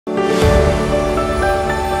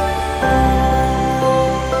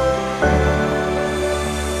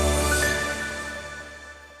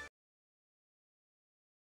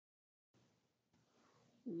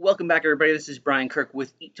Welcome back, everybody. This is Brian Kirk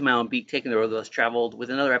with Eat to Mile and Beat, taking the road less traveled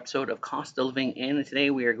with another episode of Cost of Living. And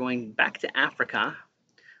today we are going back to Africa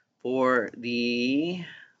for the,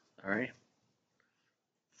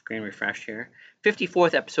 screen refresh here,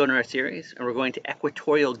 54th episode in our series, and we're going to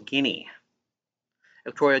Equatorial Guinea.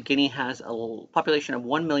 Equatorial Guinea has a population of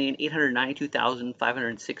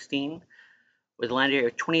 1,892,516, with a land area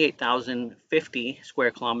of 28,050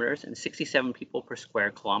 square kilometers and 67 people per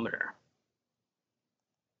square kilometer.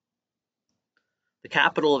 The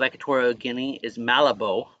capital of Equatorial Guinea is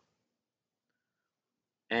Malabo.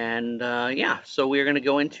 And so we're going to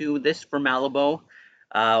go into this for Malabo.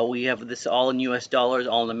 We have this all in US dollars,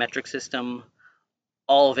 all in the metric system,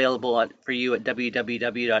 all available for you at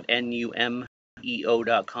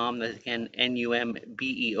www.numeo.com. That's again,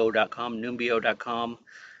 numbeo.com, numbeo.com.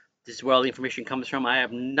 This is where all the information comes from. I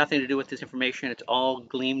have nothing to do with this information. It's all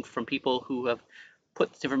gleaned from people who have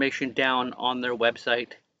put this information down on their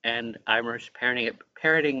website, and I'm just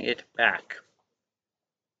parroting it back.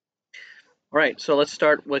 All right, so let's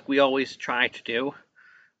start like we always try to do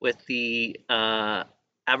with the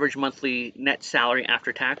average monthly net salary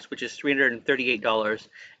after tax, which is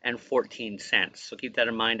 $338.14. So keep that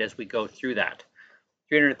in mind as we go through that.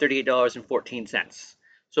 $338.14.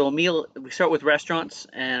 So a meal, we start with restaurants,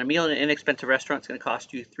 and a meal in an inexpensive restaurant is going to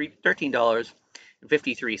cost you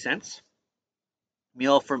 $13.53.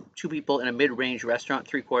 Meal for two people in a mid-range restaurant,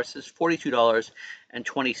 3 courses,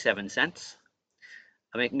 $42.27.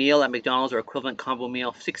 A meal at McDonald's or equivalent combo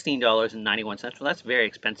meal, $16.91. Well, that's very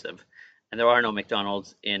expensive, and there are no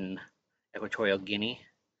McDonald's in Equatorial Guinea.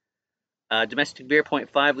 Domestic beer,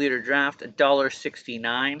 0.5 liter draft,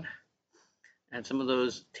 $1.69. And some of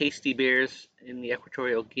those tasty beers in the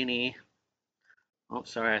Equatorial Guinea. Oh,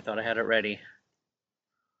 sorry, I thought I had it ready.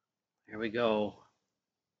 Here we go.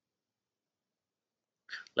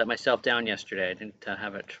 Let myself down yesterday. I didn't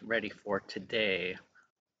have it ready for today.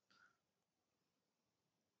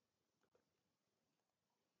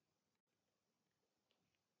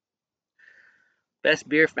 Best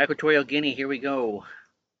beer from Equatorial Guinea. Here we go.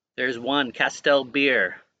 There's one, Castel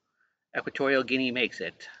Beer. Equatorial Guinea makes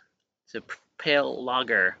it. It's a pale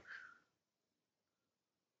lager.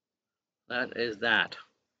 That is that.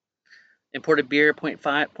 Imported beer,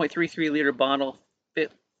 0.33 liter bottle,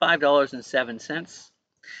 $5.07.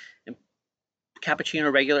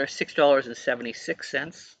 Cappuccino regular,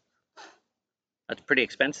 $6.76. That's pretty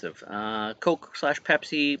expensive.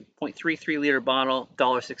 Coke/Pepsi, 0.33 liter bottle,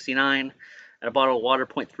 $1.69. And a bottle of water,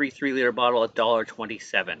 0.33 liter bottle,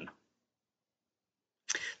 $1.27. Then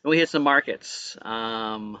we hit some markets.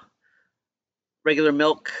 Regular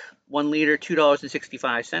milk, 1 liter,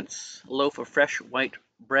 $2.65. A loaf of fresh white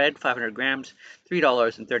bread, 500 grams,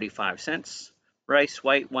 $3.35. Rice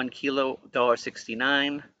white, 1 kilo,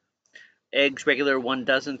 $1.69. Eggs regular, 1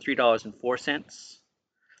 dozen, $3.04.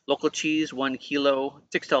 Local cheese, 1 kilo,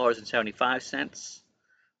 $6.75.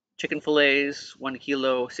 Chicken fillets, 1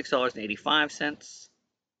 kilo, $6.85.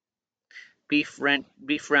 Beef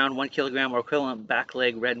round, 1 kilogram or equivalent back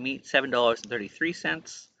leg red meat,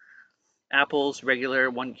 $7.33. Apples regular,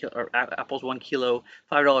 1 kilo,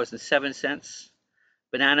 $5.07.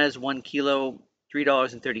 Bananas, 1 kilo,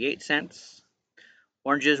 $3.38.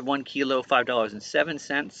 Oranges, 1 kilo,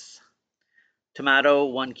 $5.07. Tomato,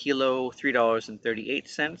 1 kilo,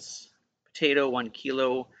 $3.38. Potato, 1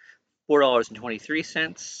 kilo,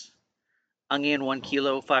 $4.23. Onion, 1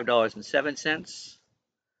 kilo, $5.07.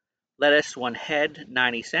 Lettuce, 1 head,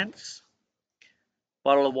 90 cents.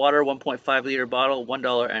 Bottle of water, 1.5 liter bottle,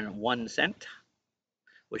 $1.01,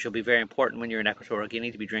 which will be very important when you're in Equatorial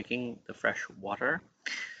Guinea to be drinking the fresh water.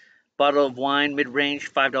 Bottle of wine,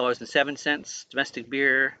 mid-range, $5.07. Domestic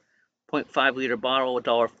beer, 0.5 liter bottle,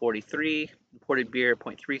 $1.43. Imported beer,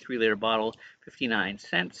 0.33 liter bottle, 59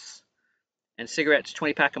 cents. And cigarettes,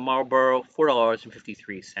 20-pack of Marlboro,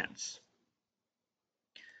 $4.53.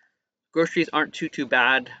 Groceries aren't too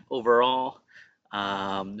bad overall.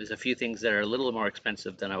 There's a few things that are a little more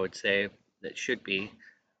expensive than I would say that should be,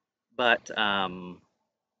 but all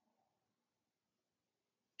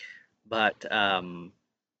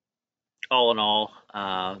in all,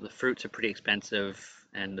 the fruits are pretty expensive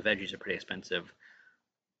and the veggies are pretty expensive.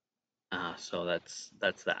 So that's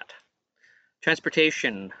that.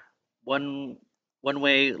 Transportation,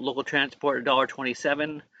 one-way local transport,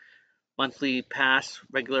 $1.27. Monthly pass,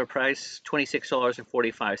 regular price,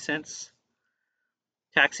 $26.45.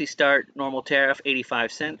 Taxi start, normal tariff,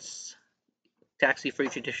 85 cents. Taxi for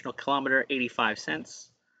each additional kilometer, 85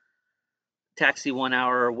 cents. Taxi 1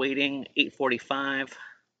 hour waiting, $8.45.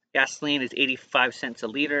 Gasoline is 85 cents a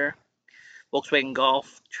liter. Volkswagen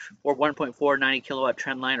Golf or 1.4 90 kilowatt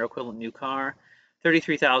trendline or equivalent new car,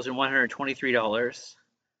 $33,123.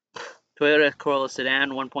 Toyota Corolla sedan,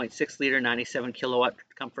 1.6 liter, 97 kilowatt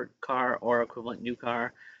comfort car or equivalent new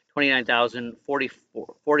car,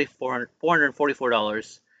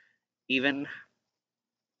 $29,444 even.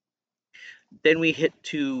 Then we hit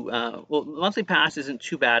to, well, the monthly pass isn't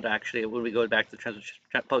too bad actually when we go back to the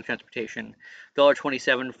public transportation.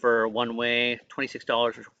 $1.27 for one way,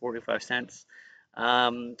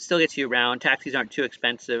 $26.45. Still gets you around. Taxis aren't too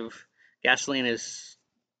expensive. Gasoline is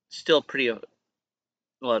still pretty,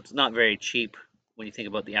 well, it's not very cheap when you think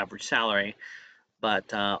about the average salary,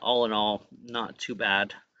 but all in all, not too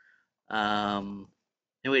bad. And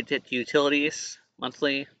we hit utilities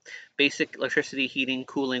monthly. Basic electricity, heating,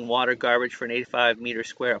 cooling, water, garbage for an 85-meter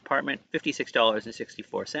square apartment,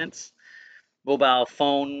 $56.64. Mobile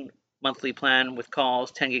phone monthly plan with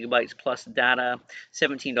calls, 10 gigabytes plus data,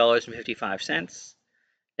 $17.55.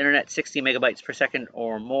 Internet, 60 megabytes per second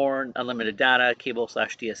or more, unlimited data,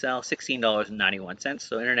 cable/DSL, $16.91.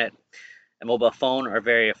 So internet and mobile phone are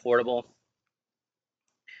very affordable.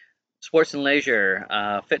 Sports and leisure,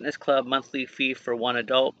 fitness club monthly fee for one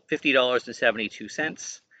adult,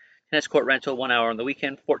 $50.72. Tennis court rental 1 hour on the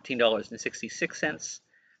weekend, $14.66.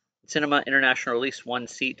 Cinema international release, one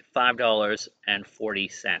seat,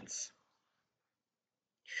 $5.40.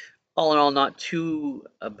 All in all, not too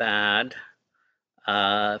bad.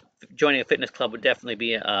 Joining a fitness club would definitely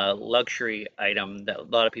be a luxury item that a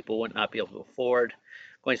lot of people would not be able to afford.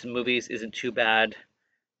 Going to the movies isn't too bad,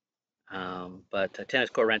 but tennis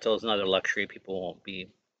court rental is another luxury people won't be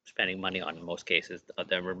spending money on in most cases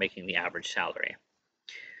that we're making the average salary.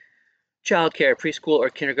 Childcare, preschool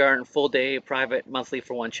or kindergarten, full day, private, monthly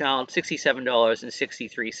for one child,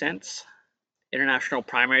 $67.63. International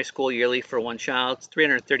primary school yearly for one child,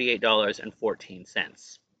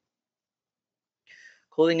 $338.14.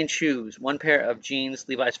 Clothing and shoes, one pair of jeans,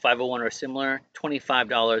 Levi's 501 or similar,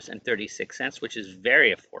 $25.36, which is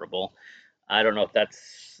very affordable. I don't know if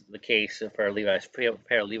that's the case for a pair of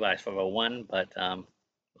Levi's 501, but we'll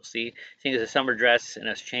see. Seeing as a summer dress in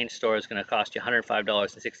a chain store is going to cost you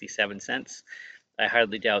 $105.67. I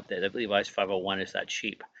hardly doubt that the Levi's 501 is that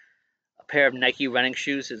cheap. A pair of Nike running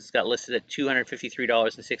shoes is got listed at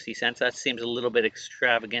 $253.60. That seems a little bit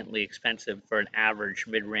extravagantly expensive for an average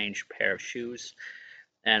mid-range pair of shoes.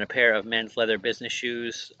 And a pair of men's leather business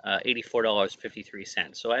shoes,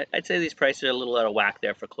 $84.53. So I'd say these prices are a little out of whack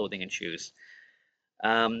there for clothing and shoes.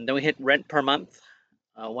 Then we hit rent per month.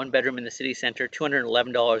 One bedroom in the city center,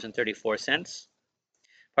 $211.34.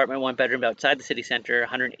 Apartment one bedroom outside the city center,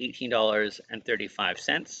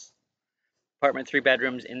 $118.35. Apartment three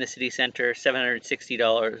bedrooms in the city center,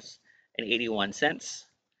 $760.81.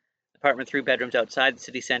 Apartment three bedrooms outside the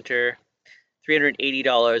city center,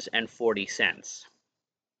 $380.40.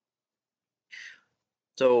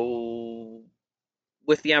 So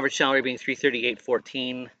with the average salary being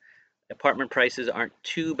 $338.14, apartment prices aren't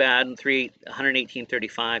too bad.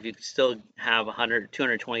 $118.35, you could still have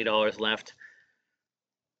 $220 left.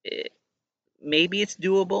 Maybe it's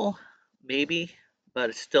doable, maybe,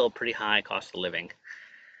 but it's still a pretty high cost of living.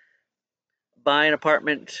 Buy an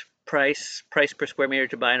apartment price per square meter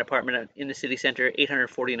to buy an apartment in the city center,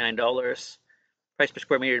 $849. Price per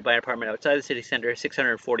square meter to buy an apartment outside the city center,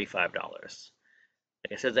 $645.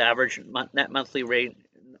 Like I said, the average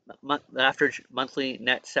monthly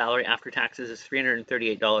net salary after taxes is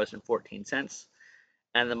 $338.14,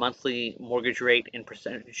 and the monthly mortgage rate in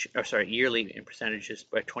percentage, yearly in percentages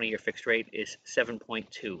by 20-year fixed rate is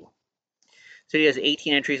 7.2. City has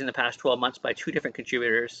 18 entries in the past 12 months by two different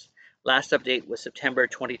contributors. Last update was September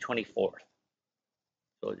 2024,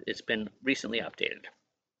 so it's been recently updated.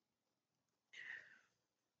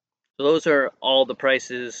 So those are all the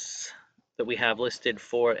prices that we have listed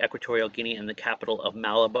for Equatorial Guinea and the capital of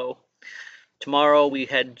Malabo. Tomorrow we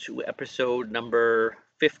head to episode number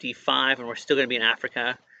 55, and we're still going to be in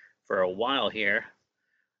Africa for a while here,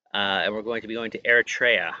 and we're going to be going to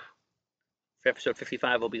Eritrea. For episode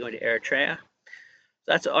 55, we'll be going to Eritrea. So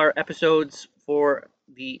that's our episodes for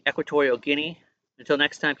the Equatorial Guinea. Until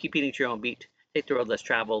next time, keep eating at your own beat. Take the road less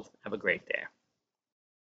traveled. Have a great day.